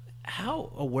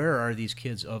 How aware are these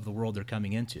kids of the world they're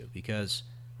coming into? Because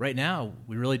right now,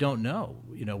 we really don't know,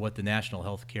 what the national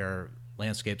healthcare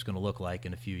landscape is going to look like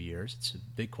in a few years. It's a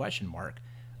big question mark.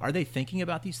 Are they thinking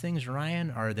about these things, Ryan?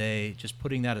 Are they just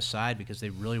putting that aside because they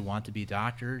really want to be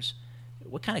doctors?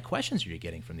 What kind of questions are you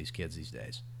getting from these kids these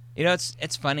days?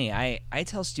 It's funny. I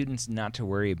tell students not to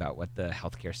worry about what the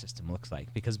healthcare system looks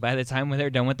like, because by the time when they're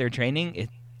done with their training, it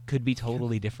could be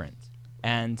totally different.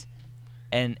 And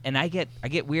I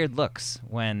get weird looks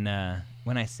when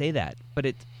I say that,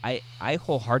 but I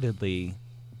wholeheartedly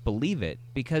believe it,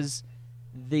 because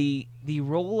the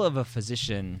role of a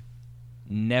physician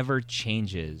never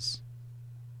changes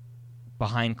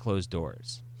behind closed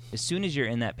doors. As soon as you're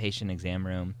in that patient exam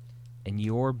room and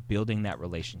you're building that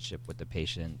relationship with the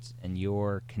patient and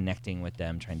you're connecting with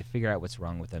them, trying to figure out what's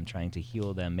wrong with them, trying to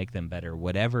heal them, make them better,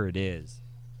 whatever it is,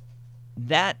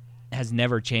 that has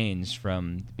never changed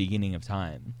from the beginning of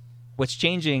time. What's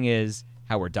changing is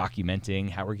how we're documenting,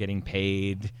 how we're getting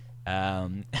paid,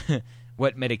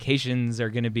 what medications are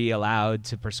going to be allowed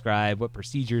to prescribe, what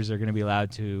procedures are going to be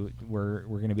allowed to we're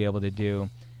going to be able to do.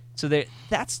 So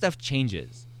that stuff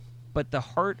changes, but the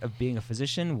heart of being a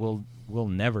physician will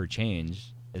never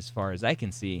change. As far as I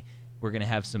can see, we're going to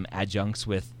have some adjuncts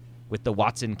with the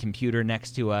Watson computer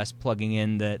next to us, plugging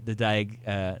in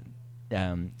the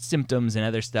symptoms and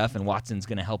other stuff, and Watson's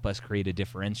going to help us create a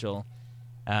differential.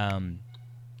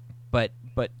 But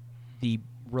the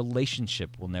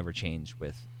relationship will never change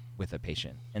with a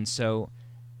patient. And so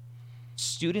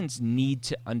students need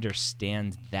to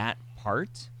understand that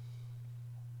part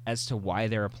as to why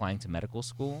they're applying to medical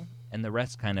school, and the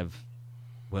rest kind of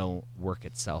will work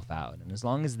itself out. And as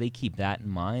long as they keep that in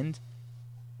mind,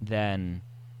 then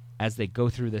as they go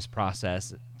through this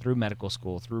process, through medical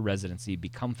school, through residency,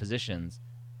 become physicians,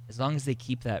 as long as they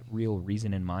keep that real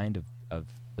reason in mind of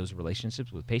those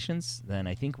relationships with patients, then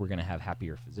I think we're going to have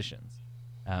happier physicians.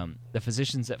 The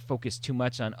physicians that focus too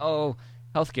much on,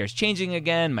 healthcare's changing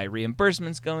again, my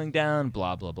reimbursement's going down,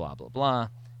 blah, blah, blah, blah, blah,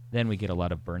 then we get a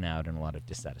lot of burnout and a lot of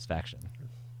dissatisfaction.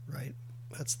 Right.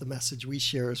 That's the message we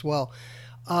share as well.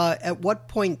 At what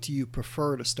point do you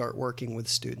prefer to start working with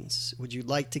students? Would you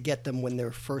like to get them when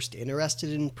they're first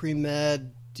interested in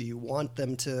pre-med? Do you want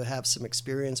them to have some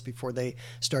experience before they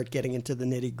start getting into the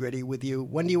nitty-gritty with you?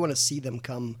 When do you want to see them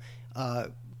come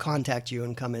contact you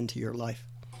and come into your life?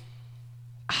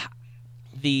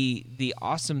 The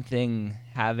awesome thing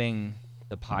having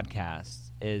the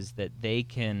podcast is that they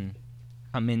can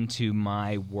come into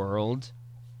my world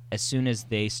as soon as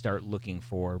they start looking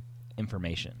for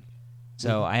information.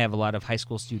 So I have a lot of high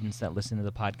school students that listen to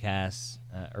the podcast,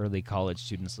 early college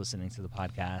students listening to the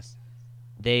podcast.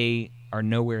 They are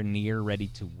nowhere near ready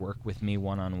to work with me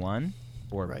one-on-one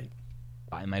or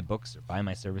buy my books or buy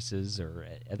my services or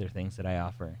other things that I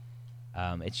offer.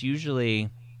 It's usually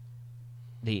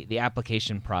the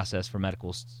application process for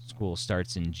medical school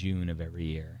starts in June of every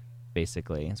year,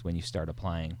 basically. It's when you start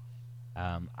applying.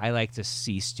 I like to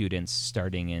see students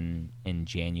starting in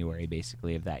January,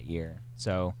 basically, of that year.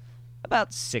 So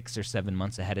about 6 or 7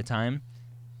 months ahead of time,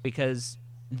 because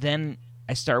then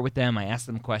I start with them, I ask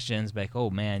them questions, like,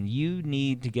 oh man, you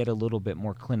need to get a little bit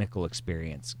more clinical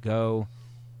experience. Go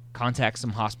contact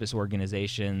some hospice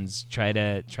organizations, try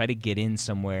to get in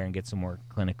somewhere and get some more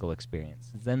clinical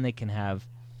experience. Then they can have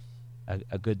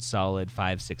a good solid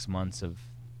 5-6 months of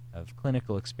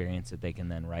clinical experience that they can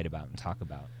then write about and talk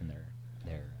about in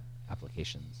their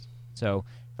applications. So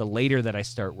the later that I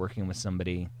start working with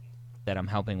somebody that I'm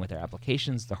helping with their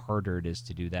applications, the harder it is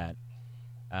to do that.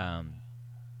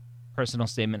 Personal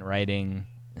statement writing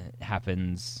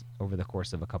happens over the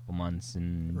course of a couple months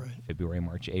in February,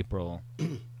 March, April.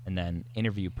 And then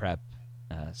interview prep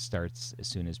starts as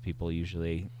soon as people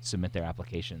usually submit their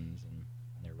applications and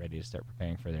they're ready to start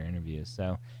preparing for their interviews.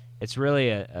 So it's really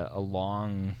a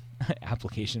long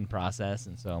application process,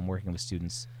 and so I'm working with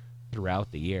students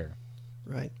throughout the year.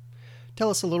 Right. Tell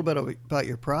us a little bit about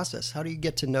your process. How do you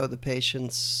get to know the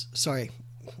patients?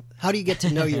 How do you get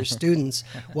to know your students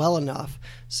well enough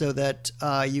so that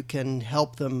you can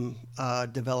help them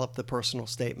develop the personal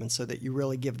statement, so that you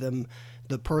really give them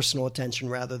the personal attention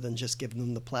rather than just give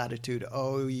them the platitude,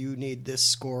 oh, you need this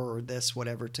score or this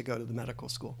whatever to go to the medical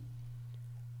school?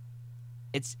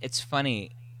 It's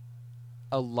funny.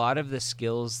 A lot of the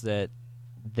skills that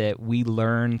we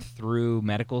learn through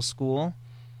medical school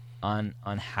on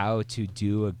how to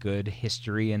do a good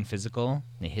history and physical,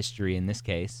 the history in this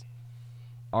case,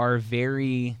 are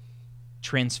very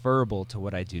transferable to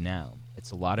what I do now.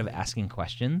 It's a lot of asking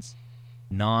questions,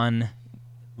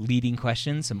 non-leading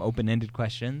questions, some open-ended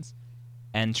questions,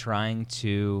 and trying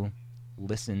to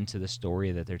listen to the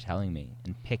story that they're telling me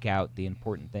and pick out the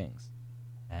important things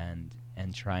and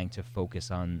trying to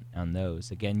focus on those.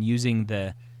 Again, using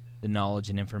the knowledge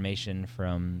and information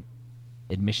from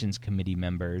admissions committee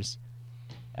members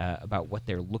about what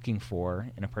they're looking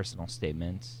for in a personal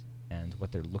statement and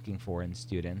what they're looking for in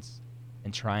students,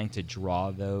 and trying to draw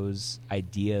those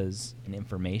ideas and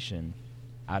information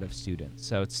out of students.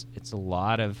 So it's a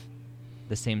lot of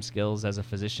the same skills as a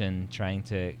physician trying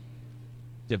to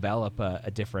develop a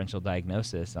differential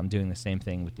diagnosis. I'm doing the same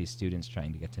thing with these students,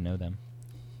 trying to get to know them.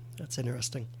 That's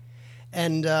interesting.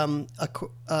 And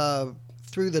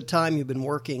through the time you've been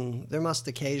working, there must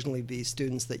occasionally be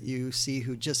students that you see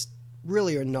who just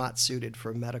really are not suited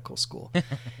for medical school.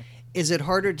 Is it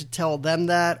harder to tell them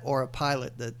that, or a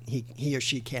pilot that he or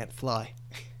she can't fly?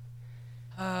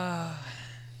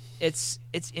 It's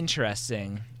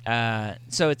interesting.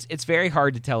 So it's very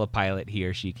hard to tell a pilot he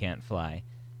or she can't fly.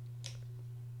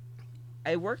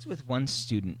 I worked with one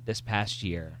student this past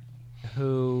year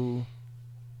who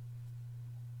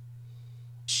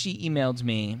she emailed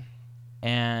me,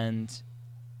 and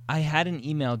I had an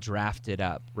email drafted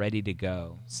up, ready to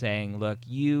go, saying, look,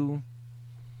 you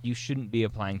shouldn't be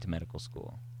applying to medical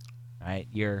school, right?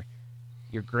 Your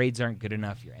grades aren't good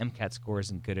enough, your MCAT score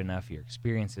isn't good enough, your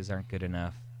experiences aren't good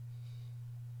enough.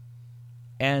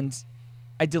 And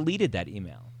I deleted that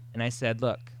email, and I said,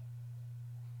 look,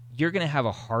 you're going to have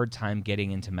a hard time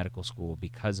getting into medical school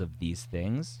because of these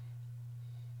things.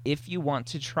 If you want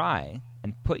to try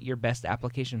and put your best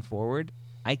application forward,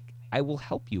 I will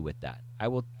help you with that. I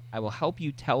will help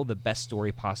you tell the best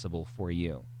story possible for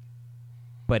you.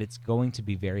 But it's going to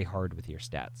be very hard with your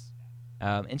stats.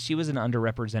 And she was an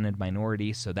underrepresented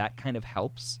minority, so that kind of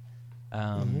helps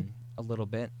a little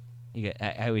bit.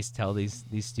 I always tell these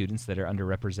students that are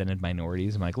underrepresented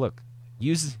minorities, I'm like, look,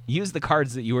 use the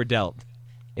cards that you were dealt.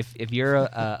 If you're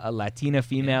a Latina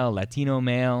female, Latino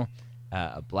male,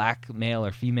 a black male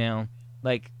or female,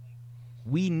 like,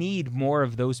 we need more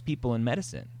of those people in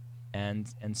medicine. And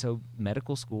so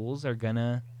medical schools are going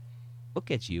to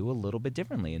look at you a little bit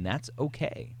differently, and that's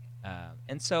okay.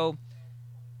 And so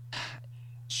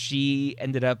she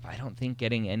ended up, I don't think,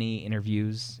 getting any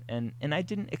interviews, and I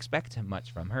didn't expect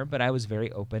much from her, but I was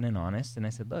very open and honest, and I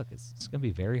said, look, it's going to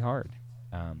be very hard.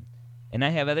 And I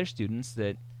have other students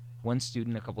that, one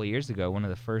student a couple of years ago, one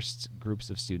of the first groups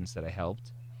of students that I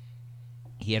helped,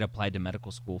 he had applied to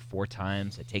medical school 4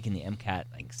 times, had taken the MCAT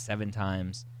like 7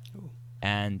 times,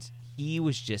 and he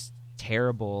was just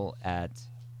terrible at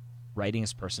writing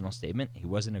his personal statement. He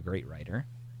wasn't a great writer.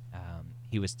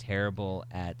 He was terrible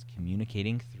at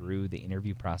communicating through the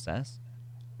interview process,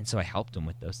 and so I helped him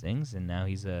with those things. And now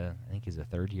I think he's a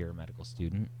 3rd-year medical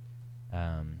student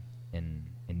in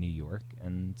New York.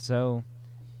 And so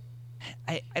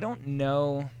I don't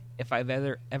know if I've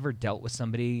ever dealt with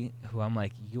somebody who I'm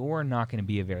like, you're not going to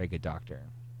be a very good doctor.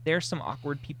 There are some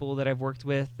awkward people that I've worked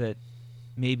with that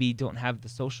maybe don't have the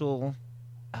social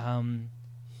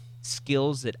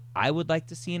skills that I would like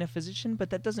to see in a physician, but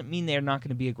that doesn't mean they're not going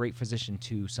to be a great physician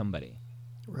to somebody.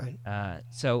 Right.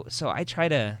 So I try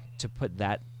to put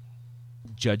that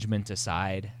judgment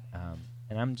aside,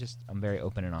 and I'm very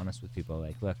open and honest with people.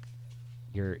 Like, look,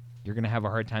 you're going to have a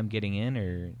hard time getting in,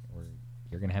 or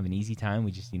you're going to have an easy time.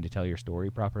 We just need to tell your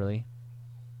story properly.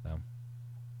 So.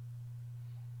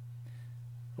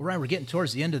 Well, Ryan, we're getting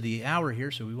towards the end of the hour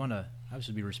here, so we want to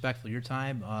obviously be respectful of your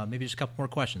time. Maybe just a couple more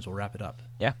questions. We'll wrap it up.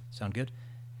 Yeah. Sound good?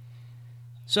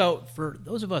 So for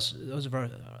those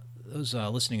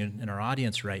listening in our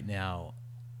audience right now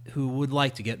who would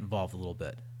like to get involved a little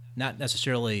bit, not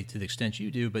necessarily to the extent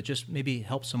you do, but just maybe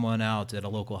help someone out at a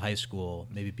local high school,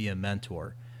 maybe be a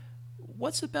mentor,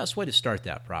 what's the best way to start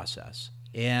that process?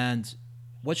 And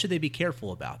what should they be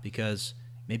careful about? Because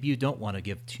maybe you don't want to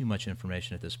give too much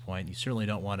information at this point. You certainly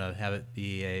don't want to have it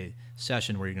be a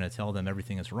session where you're going to tell them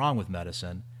everything that's wrong with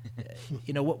medicine.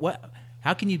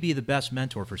 How can you be the best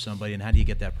mentor for somebody, and how do you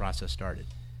get that process started?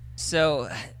 So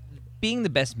being the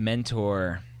best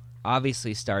mentor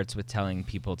obviously starts with telling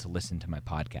people to listen to my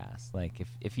podcast. Like,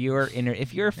 if you're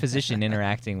a physician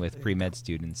interacting with pre-med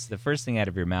students, the first thing out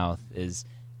of your mouth is,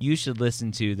 you should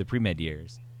listen to the pre-med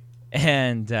years.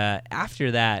 And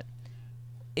after that,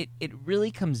 it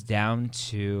really comes down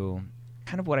to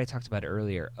kind of what I talked about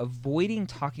earlier, avoiding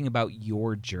talking about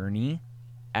your journey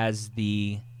as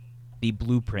the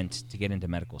blueprint to get into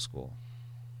medical school.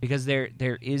 Because there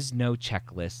is no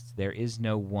checklist. There is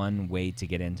no one way to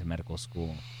get into medical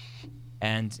school.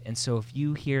 And so if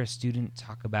you hear a student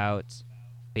talk about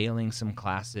failing some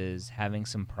classes, having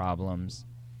some problems,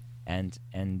 and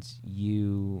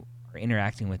you are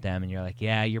interacting with them and you're like,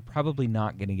 yeah, you're probably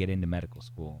not going to get into medical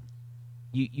school.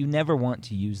 You never want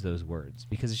to use those words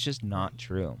because it's just not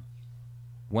true.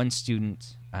 One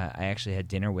student, I actually had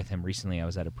dinner with him recently. I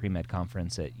was at a pre-med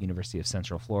conference at University of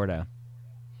Central Florida.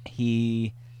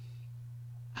 He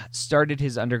started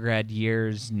his undergrad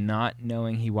years not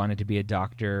knowing he wanted to be a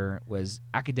doctor, was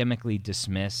academically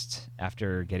dismissed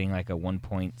after getting like a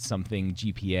 1-point-something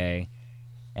GPA,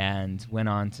 and went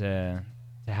on to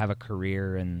have a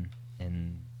career in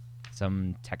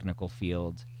some technical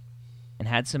field, and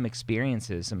had some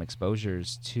experiences, some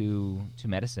exposures to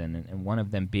medicine, and one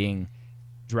of them being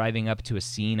driving up to a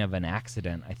scene of an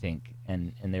accident, I think,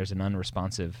 and there's an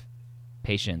unresponsive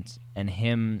patient, and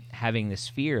him having this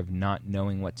fear of not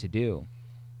knowing what to do.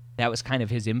 That was kind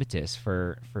of his impetus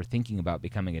for thinking about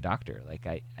becoming a doctor. Like,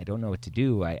 I don't know what to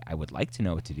do. I would like to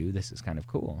know what to do. This is kind of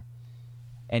cool.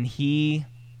 And he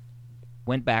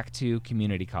went back to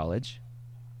community college,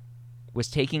 was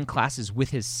taking classes with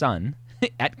his son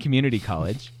at community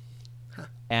college,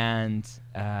 and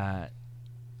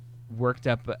worked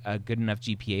up a good enough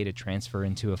GPA to transfer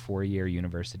into a 4-year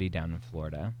university down in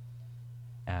Florida,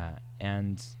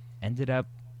 and ended up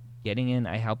getting in.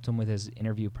 I helped him with his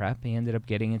interview prep. He ended up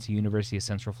getting into University of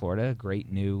Central Florida, a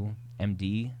great new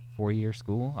MD 4-year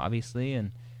school, obviously,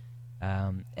 and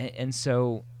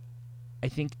so I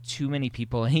think too many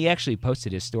people. He actually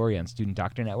posted his story on Student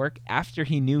Doctor Network after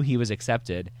he knew he was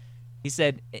accepted. He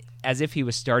said, as if he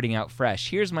was starting out fresh,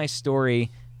 "Here's my story.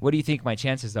 What do you think my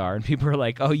chances are?" And people are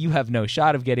like, "Oh, you have no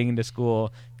shot of getting into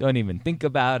school. Don't even think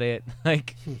about it."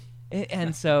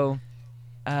 And so,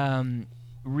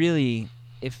 really,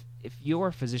 if you're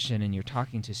a physician and you're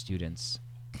talking to students,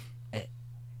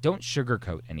 don't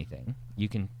sugarcoat anything. You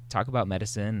can talk about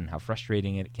medicine and how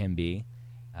frustrating it can be,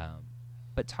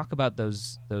 but talk about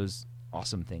those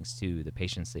awesome things too. The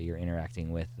patients that you're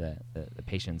interacting with, the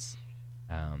patients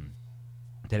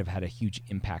that have had a huge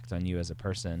impact on you as a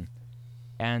person.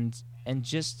 And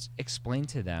just explain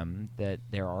to them that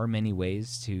there are many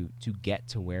ways to get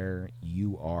to where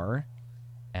you are,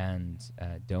 and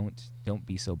don't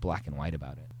be so black and white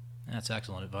about it. That's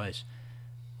excellent advice.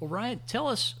 Well, Ryan, tell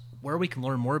us where we can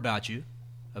learn more about you,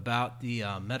 about the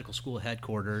medical school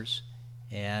headquarters,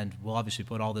 and we'll obviously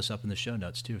put all this up in the show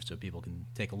notes too, so people can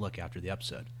take a look after the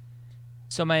episode.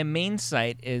 So my main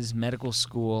site is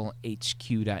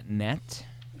medicalschoolhq.net.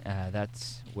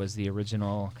 That was the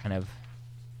original kind of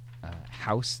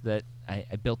house that I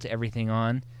built everything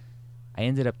on. I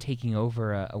ended up taking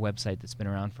over a website that's been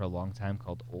around for a long time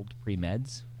called Old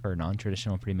Pre-Meds for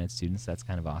non-traditional pre-med students. That's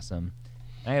kind of awesome.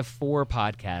 I have 4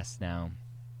 podcasts now,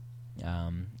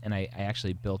 and I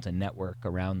actually built a network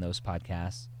around those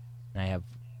podcasts. And I have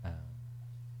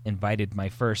invited my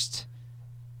first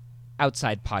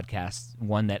outside podcast,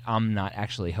 one that I'm not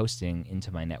actually hosting,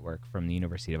 into my network from the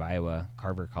University of Iowa,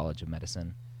 Carver College of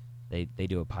Medicine. They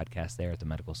do a podcast there at the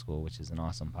medical school, which is an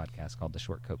awesome podcast called the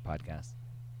Short Coat Podcast.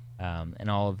 And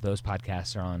all of those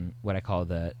podcasts are on what I call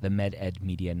the MedEd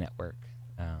Media Network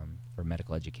for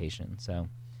medical education. So,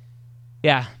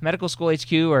 yeah, Medical School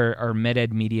HQ or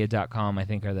mededmedia.com, I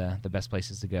think, are the best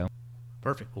places to go.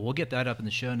 Perfect. Well, we'll get that up in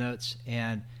the show notes.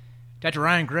 And Dr.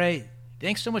 Ryan Gray,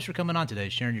 thanks so much for coming on today,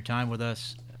 sharing your time with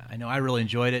us. I know I really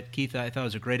enjoyed it. Keith, I thought it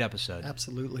was a great episode.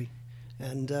 Absolutely.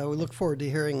 And we look forward to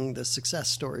hearing the success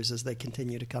stories as they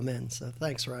continue to come in. So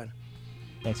thanks, Ryan.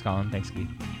 Thanks, Colin. Thanks, Keith.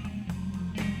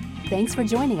 Thanks for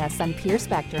joining us on Pure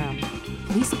Spectrum.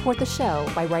 Please support the show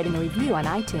by writing a review on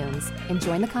iTunes and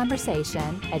join the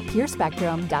conversation at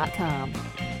purespectrum.com.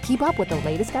 Keep up with the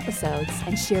latest episodes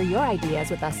and share your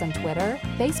ideas with us on Twitter,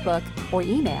 Facebook, or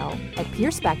email at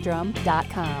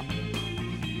purespectrum.com.